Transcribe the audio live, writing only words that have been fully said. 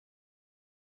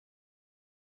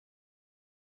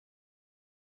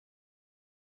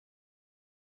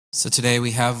So today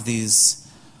we have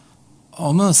these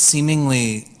almost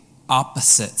seemingly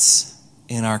opposites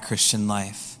in our Christian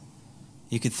life.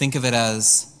 You could think of it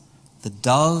as the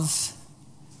dove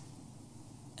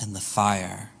and the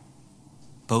fire,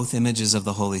 both images of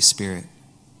the Holy Spirit.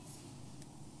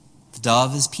 The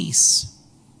dove is peace,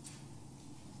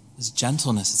 it's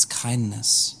gentleness, it's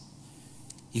kindness.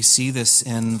 You see this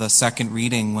in the second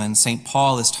reading when St.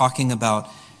 Paul is talking about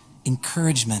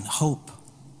encouragement, hope,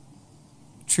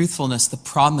 truthfulness, the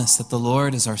promise that the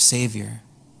Lord is our Savior.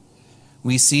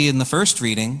 We see in the first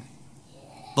reading,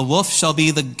 the wolf shall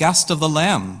be the guest of the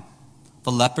lamb.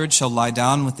 The leopard shall lie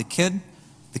down with the kid.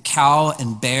 The cow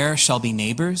and bear shall be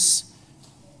neighbors.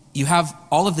 You have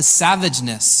all of the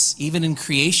savageness, even in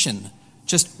creation,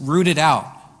 just rooted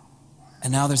out.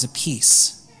 And now there's a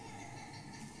peace.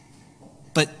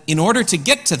 But in order to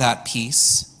get to that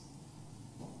peace,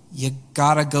 you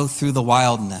gotta go through the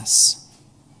wildness.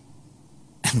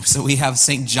 And so we have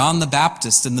St. John the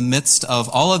Baptist in the midst of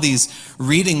all of these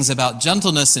readings about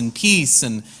gentleness and peace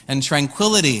and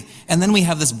tranquility. And then we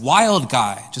have this wild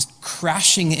guy just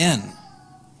crashing in.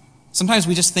 Sometimes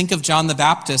we just think of John the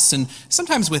Baptist, and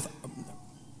sometimes with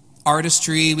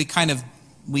artistry,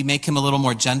 we make him a little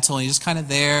more gentle. He's just kind of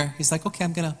there. He's like, okay,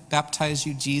 I'm going to baptize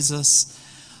you, Jesus.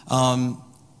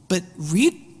 But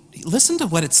listen to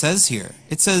what it says here.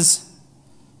 It says,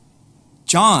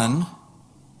 John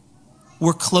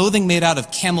wore clothing made out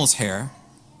of camel's hair.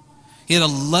 He had a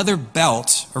leather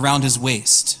belt around his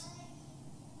waist.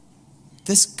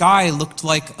 This guy looked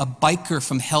like a biker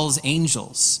from Hell's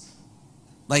Angels.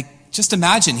 Like, just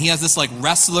imagine, he has this like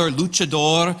wrestler,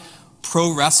 luchador,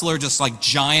 pro wrestler, just like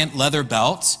giant leather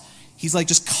belt. He's like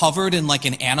just covered in like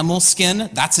an animal skin.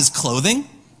 That's his clothing.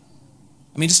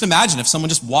 I mean, just imagine if someone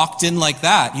just walked in like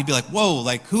that, you'd be like, whoa,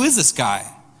 like who is this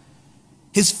guy?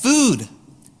 His food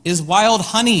is wild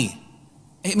honey.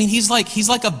 I mean, he's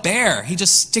like a bear. He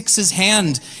just sticks his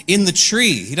hand in the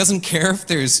tree. He doesn't care if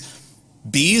there's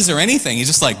bees or anything. He's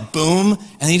just like, boom,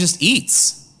 and he just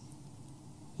eats.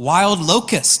 Wild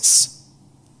locusts.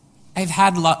 I've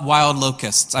had wild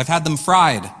locusts. I've had them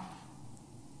fried.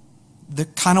 They're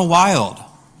kind of wild.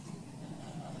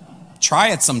 Try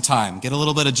it sometime. Get a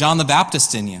little bit of John the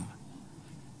Baptist in you.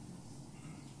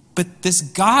 But this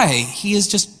guy, he is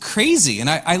just crazy. And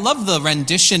I love the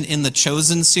rendition in the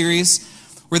Chosen series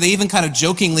where they even kind of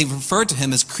jokingly refer to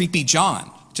him as Creepy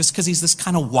John, just because he's this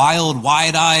kind of wild,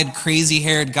 wide-eyed,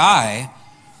 crazy-haired guy,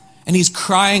 and he's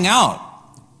crying out,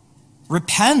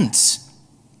 repent.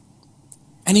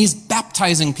 And he's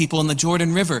baptizing people in the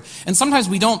Jordan River. And sometimes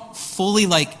we don't fully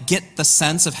get the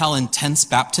sense of how intense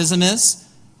baptism is,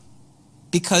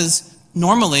 because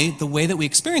normally the way that we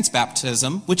experience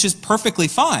baptism, which is perfectly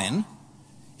fine,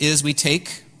 is we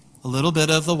take a little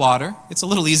bit of the water. It's a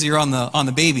little easier on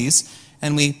the babies,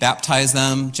 and we baptize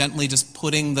them, gently just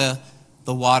putting the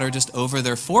water just over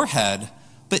their forehead.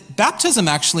 But baptism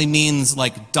actually means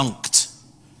like dunked.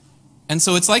 And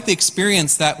so it's like the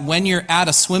experience that when you're at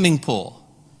a swimming pool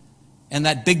and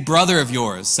that big brother of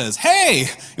yours says, hey,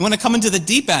 you want to come into the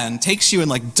deep end, takes you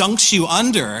and dunks you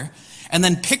under, and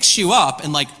then picks you up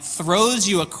and throws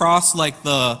you across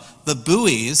the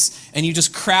buoys, and you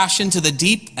just crash into the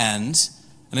deep end,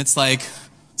 and it's like,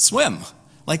 swim.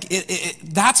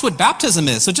 That's what baptism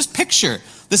is. So just picture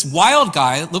this wild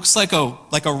guy, looks like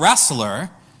a wrestler.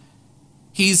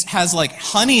 He has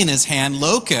honey in his hand,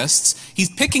 locusts. He's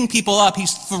picking people up.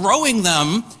 He's throwing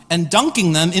them and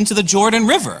dunking them into the Jordan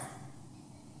River.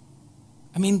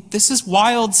 I mean, this is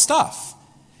wild stuff.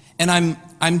 And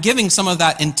I'm giving some of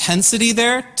that intensity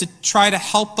there to try to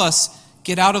help us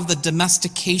get out of the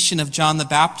domestication of John the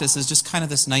Baptist as just kind of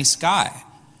this nice guy.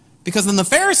 Because then the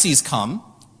Pharisees come,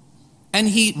 and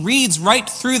he reads right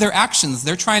through their actions.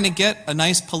 They're trying to get a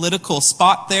nice political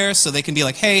spot there so they can be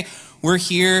like, hey, we're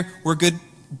here, we're good.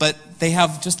 But they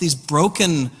have just these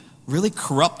broken, really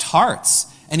corrupt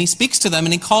hearts. And he speaks to them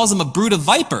and he calls them a brood of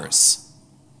vipers.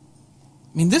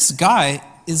 I mean, this guy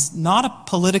is not a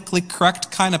politically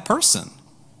correct kind of person.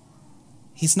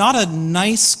 He's not a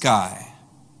nice guy.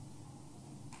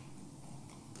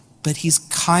 But he's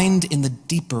kind in the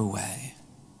deeper way,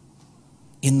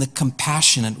 in the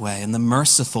compassionate way, in the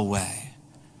merciful way.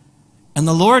 And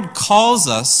the Lord calls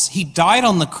us, he died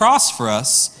on the cross for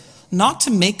us, not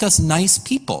to make us nice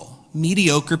people,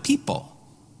 mediocre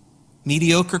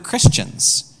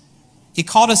Christians. He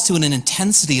called us to an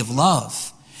intensity of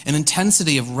love, an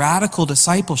intensity of radical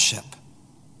discipleship.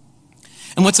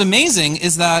 And what's amazing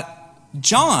is that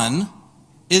John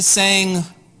is saying,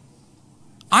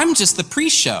 I'm just the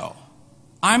pre-show.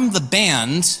 I'm the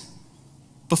band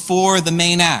before the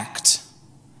main act.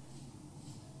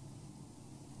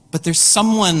 But there's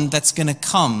someone that's going to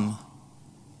come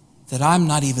that I'm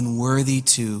not even worthy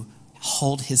to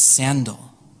hold his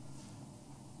sandal,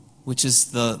 which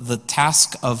is the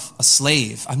task of a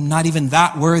slave. I'm not even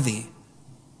that worthy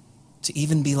to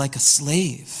even be like a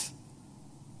slave.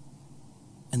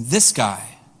 And this guy,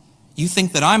 you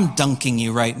think that I'm dunking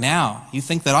you right now. You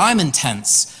think that I'm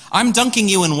intense. I'm dunking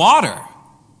you in water.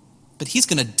 But he's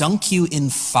going to dunk you in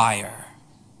fire.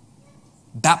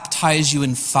 Baptize you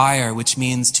in fire, which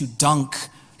means to dunk,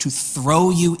 to throw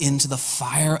you into the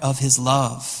fire of his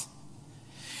love.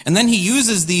 And then he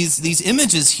uses these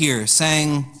images here,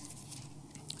 saying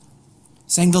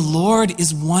the Lord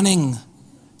is wanting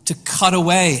to cut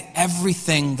away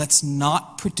everything that's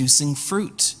not producing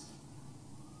fruit.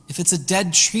 If it's a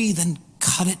dead tree, then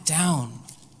cut it down.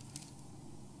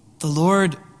 The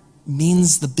Lord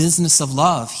means the business of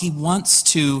love. He wants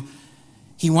to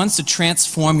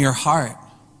transform your heart.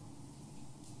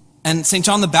 And St.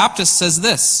 John the Baptist says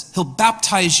this: he'll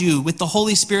baptize you with the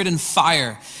Holy Spirit and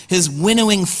fire. His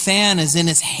winnowing fan is in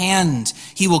his hand.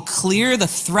 He will clear the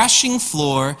threshing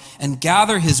floor and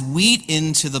gather his wheat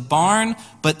into the barn,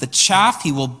 but the chaff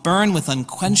he will burn with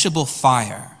unquenchable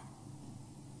fire.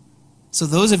 So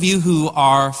those of you who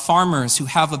are farmers, who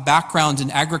have a background in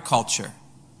agriculture,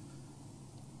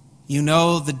 you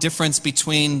know the difference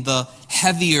between the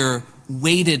heavier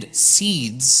weighted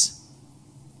seeds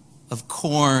of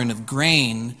corn, of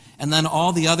grain, and then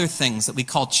all the other things that we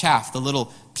call chaff, the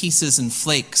little pieces and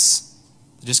flakes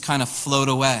that just kind of float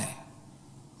away.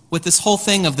 With this whole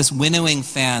thing of this winnowing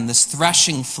fan, this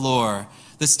threshing floor,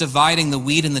 this dividing the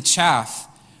wheat and the chaff,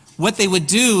 what they would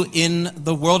do in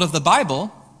the world of the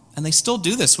Bible, and they still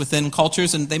do this within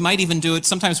cultures, and they might even do it,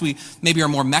 sometimes we maybe are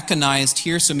more mechanized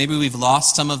here, so maybe we've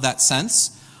lost some of that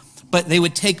sense, but they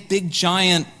would take big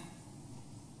giant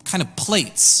kind of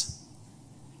plates,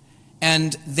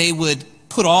 and they would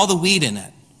put all the wheat in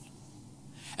it.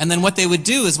 And then what they would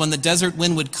do is when the desert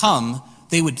wind would come,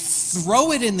 they would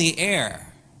throw it in the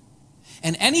air.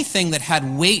 And anything that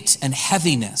had weight and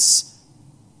heaviness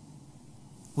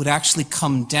would actually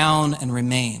come down and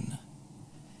remain.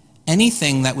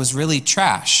 Anything that was really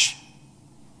trash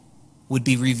would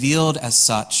be revealed as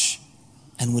such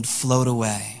and would float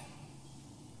away,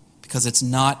 because it's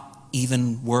not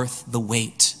even worth the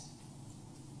weight.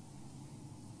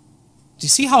 Do you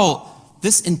see how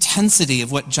this intensity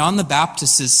of what John the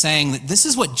Baptist is saying, that this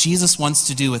is what Jesus wants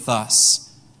to do with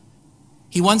us?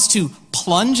 He wants to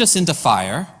plunge us into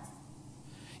fire.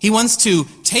 He wants to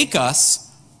take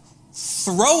us,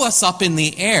 throw us up in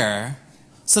the air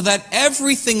so that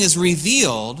everything is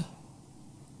revealed.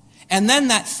 And then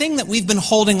that thing that we've been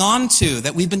holding on to,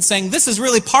 that we've been saying, this is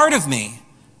really part of me,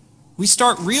 we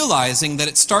start realizing that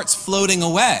it starts floating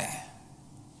away.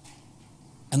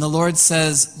 And the Lord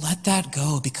says, let that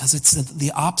go, because it's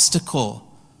the obstacle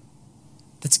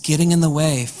that's getting in the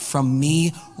way from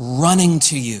me running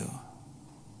to you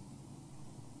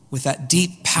with that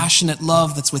deep, passionate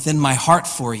love that's within my heart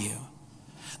for you,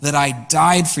 that I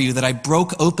died for you, that I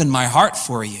broke open my heart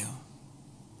for you.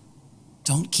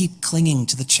 Don't keep clinging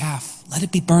to the chaff. Let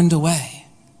it be burned away.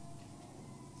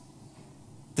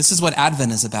 This is what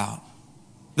Advent is about.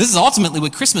 This is ultimately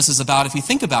what Christmas is about, if you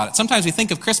think about it. Sometimes we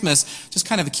think of Christmas just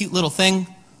kind of a cute little thing.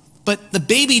 But the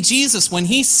baby Jesus, when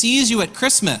he sees you at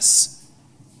Christmas,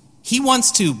 he wants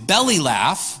to belly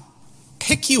laugh,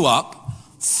 pick you up,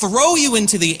 throw you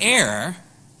into the air,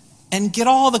 and get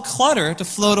all the clutter to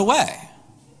float away. I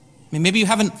mean, maybe you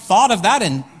haven't thought of that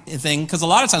thing, because a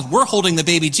lot of times we're holding the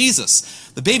baby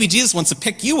Jesus. The baby Jesus wants to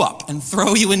pick you up and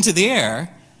throw you into the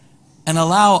air and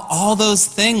allow all those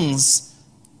things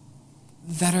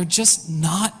that are just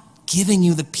not giving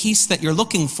you the peace that you're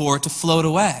looking for to float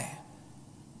away.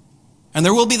 And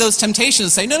there will be those temptations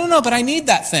to say, no, but I need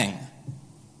that thing.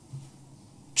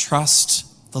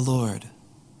 Trust the Lord.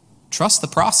 Trust the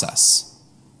process.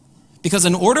 Because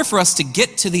in order for us to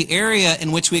get to the area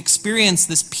in which we experience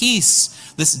this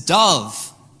peace, this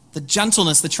dove, the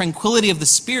gentleness, the tranquility of the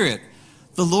Spirit,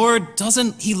 the Lord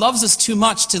he loves us too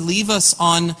much to leave us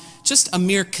on just a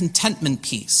mere contentment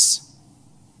peace,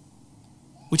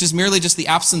 which is merely just the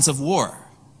absence of war.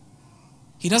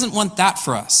 He doesn't want that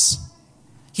for us.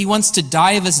 He wants to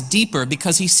dive us deeper,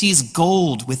 because he sees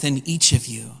gold within each of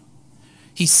you.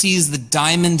 He sees the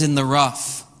diamond in the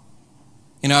rough.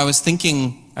 You know, I was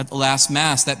thinking at the last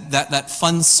Mass, that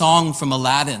fun song from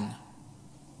Aladdin.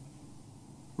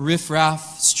 Riff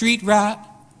raff, street rat,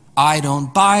 I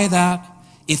don't buy that.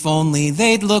 If only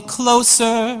they'd look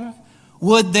closer,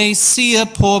 would they see a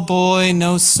poor boy?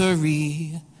 No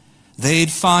siree.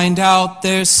 They'd find out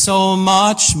there's so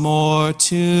much more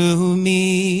to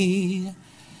me.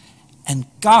 And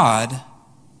God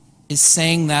is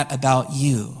saying that about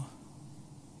you.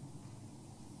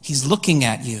 He's looking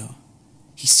at you.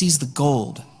 He sees the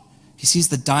gold. He sees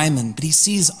the diamond, but he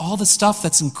sees all the stuff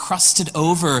that's encrusted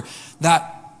over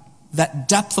that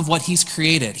depth of what he's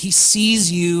created. He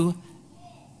sees you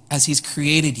as he's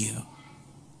created you.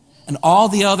 And all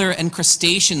the other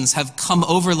incrustations have come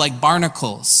over like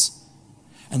barnacles.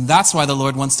 And that's why the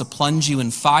Lord wants to plunge you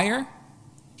in fire.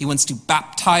 He wants to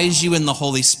baptize you in the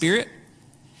Holy Spirit.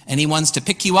 And he wants to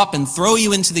pick you up and throw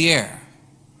you into the air.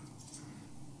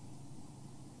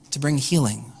 To bring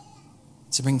healing,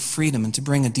 to bring freedom, and to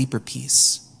bring a deeper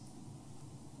peace.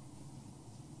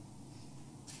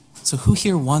 So who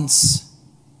here wants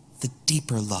the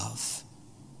deeper love,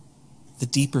 the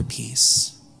deeper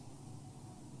peace?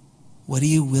 What are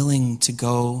you willing to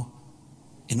go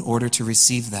in order to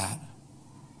receive that?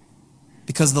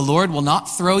 Because the Lord will not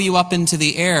throw you up into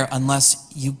the air unless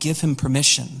you give him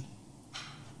permission.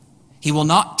 He will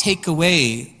not take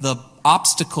away the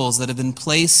obstacles that have been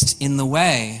placed in the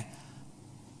way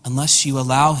unless you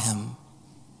allow him.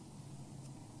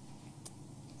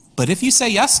 But if you say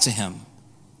yes to him,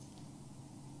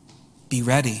 be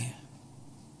ready.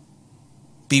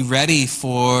 Be ready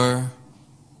for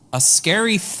a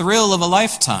scary thrill of a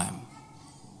lifetime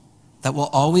that will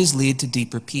always lead to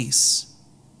deeper peace.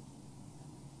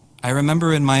 I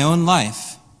remember in my own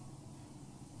life,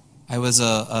 I was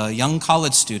a young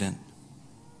college student,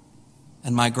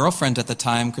 and my girlfriend at the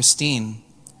time, Christine,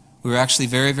 we were actually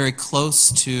very, very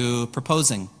close to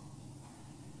proposing.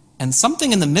 And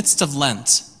something in the midst of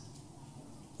Lent,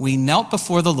 we knelt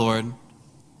before the Lord,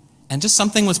 and just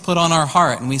something was put on our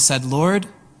heart, and we said, Lord,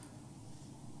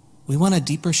 we want a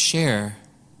deeper share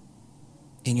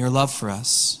in your love for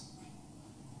us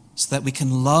so that we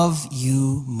can love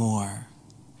you more.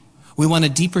 We want a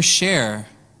deeper share,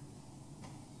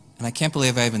 and I can't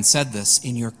believe I even said this,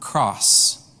 in your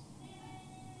cross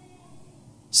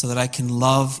so that I can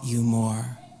love you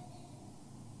more.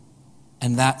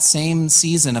 And that same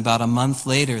season, about a month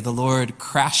later, the Lord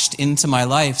crashed into my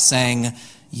life saying,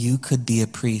 you could be a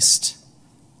priest.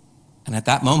 And at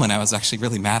that moment, I was actually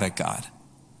really mad at God.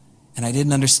 And I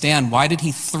didn't understand, why did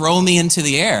he throw me into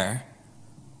the air?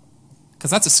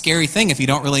 Because that's a scary thing if you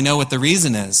don't really know what the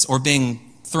reason is, or being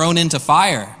thrown into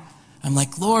fire. I'm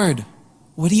like, Lord,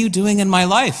 what are you doing in my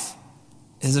life?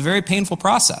 It's a very painful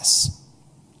process.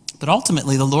 But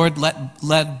ultimately, the Lord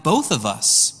led both of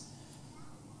us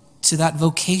to that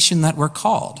vocation that we're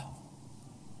called.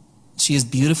 She is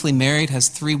beautifully married, has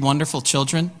 3 wonderful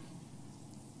children.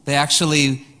 They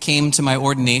actually came to my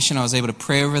ordination. I was able to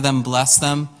pray over them, bless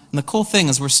them. And the cool thing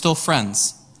is we're still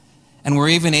friends. And we're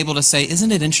even able to say,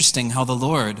 isn't it interesting how the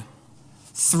Lord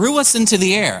threw us into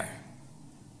the air?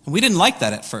 And we didn't like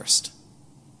that at first.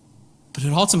 But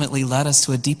it ultimately led us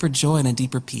to a deeper joy and a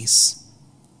deeper peace,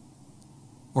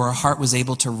 where our heart was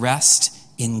able to rest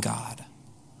in God.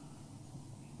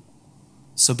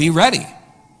 So be ready.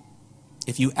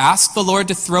 If you ask the Lord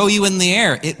to throw you in the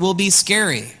air, it will be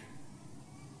scary.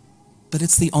 But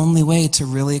it's the only way to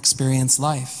really experience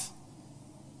life.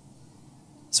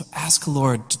 So ask the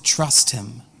Lord to trust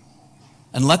him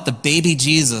and let the baby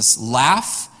Jesus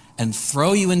laugh and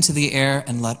throw you into the air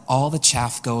and let all the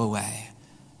chaff go away.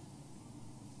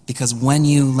 Because when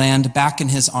you land back in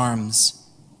his arms,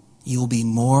 you'll be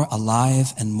more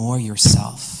alive and more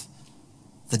yourself,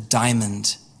 the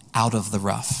diamond out of the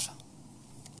rough.